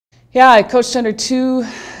Yeah, I coached under two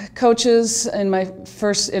coaches in my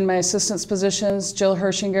assistant's positions. Jill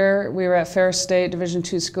Hershinger, we were at Ferris State Division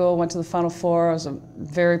II school, went to the Final Four. It was a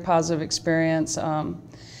very positive experience. And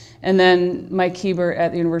then Mike Hebert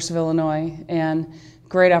at the University of Illinois, and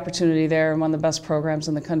great opportunity there, and one of the best programs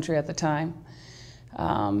in the country at the time.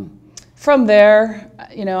 From there,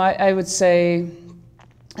 you know, I would say,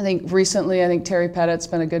 I think Terry Pettit's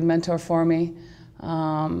been a good mentor for me.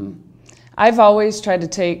 I've always tried to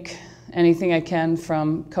take anything I can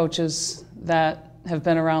from coaches that have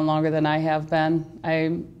been around longer than I have been.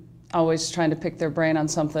 I'm always trying to pick their brain on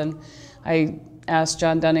something. I ask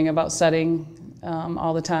John Dunning about setting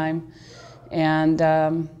all the time. And,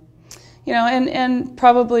 you know, and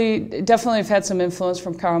definitely have had some influence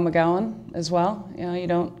from Carl McGowan as well. You know, you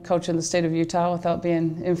don't coach in the state of Utah without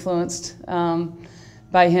being influenced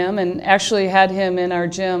by him, and actually had him in our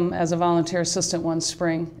gym as a volunteer assistant one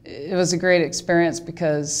spring. It was a great experience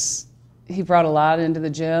because he brought a lot into the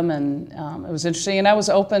gym, and it was interesting, and I was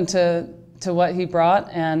open to what he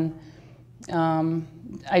brought, and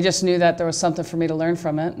I just knew that there was something for me to learn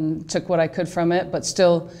from it, and took what I could from it, but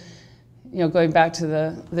still, you know, going back to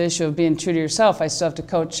the issue of being true to yourself, I still have to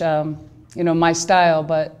coach, you know, my style,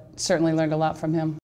 but certainly learned a lot from him.